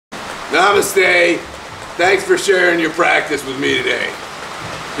Namaste. Thanks for sharing your practice with me today.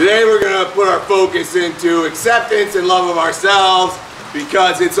 Today we're going to put our focus into acceptance and love of ourselves,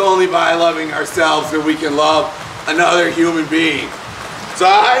 because it's only by loving ourselves that we can love another human being. So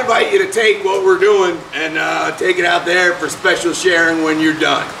I invite you to take what we're doing and take it out there for special sharing when you're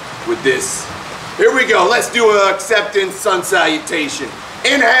done with this. Here we go. Let's do an acceptance sun salutation.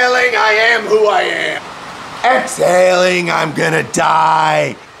 Inhaling, I am who I am. Exhaling, I'm gonna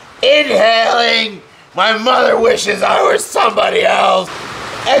die. Inhaling, my mother wishes I were somebody else.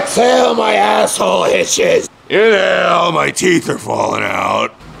 Exhale, my asshole itches. Inhale, my teeth are falling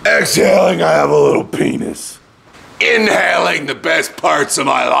out. Exhaling, I have a little penis. Inhaling, the best parts of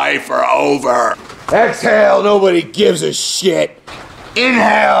my life are over. Exhale, nobody gives a shit.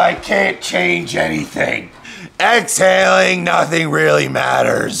 Inhale, I can't change anything. Exhaling, nothing really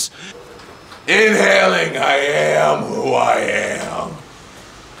matters. Inhaling, I am who I am.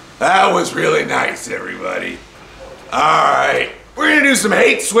 That was really nice, everybody. Alright, we're gonna do some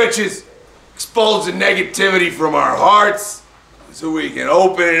hate switches, expose the negativity from our hearts so we can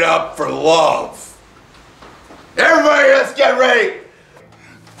open it up for love. Everybody, let's get ready.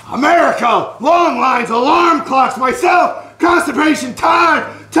 America, long lines, alarm clocks, myself, constipation, time,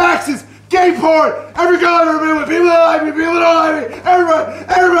 taxes, gay porn, every girl I've ever been with, people that like me, people that don't like me, everybody.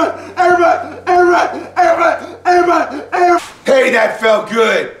 Hey, that felt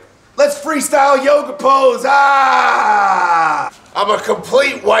good. Let's freestyle yoga pose. I'm a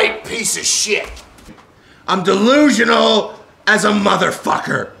complete white piece of shit. I'm delusional as a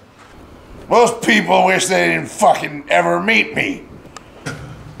motherfucker. Most people wish they didn't fucking ever meet me.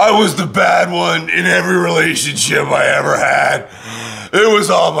 I was the bad one in every relationship I ever had. It was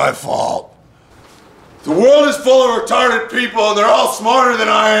all my fault. The world is full of retarded people and they're all smarter than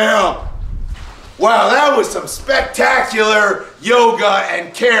I am. Wow, that was some spectacular yoga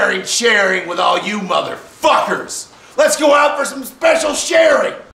and caring sharing with all you motherfuckers. Let's go out for some special sharing.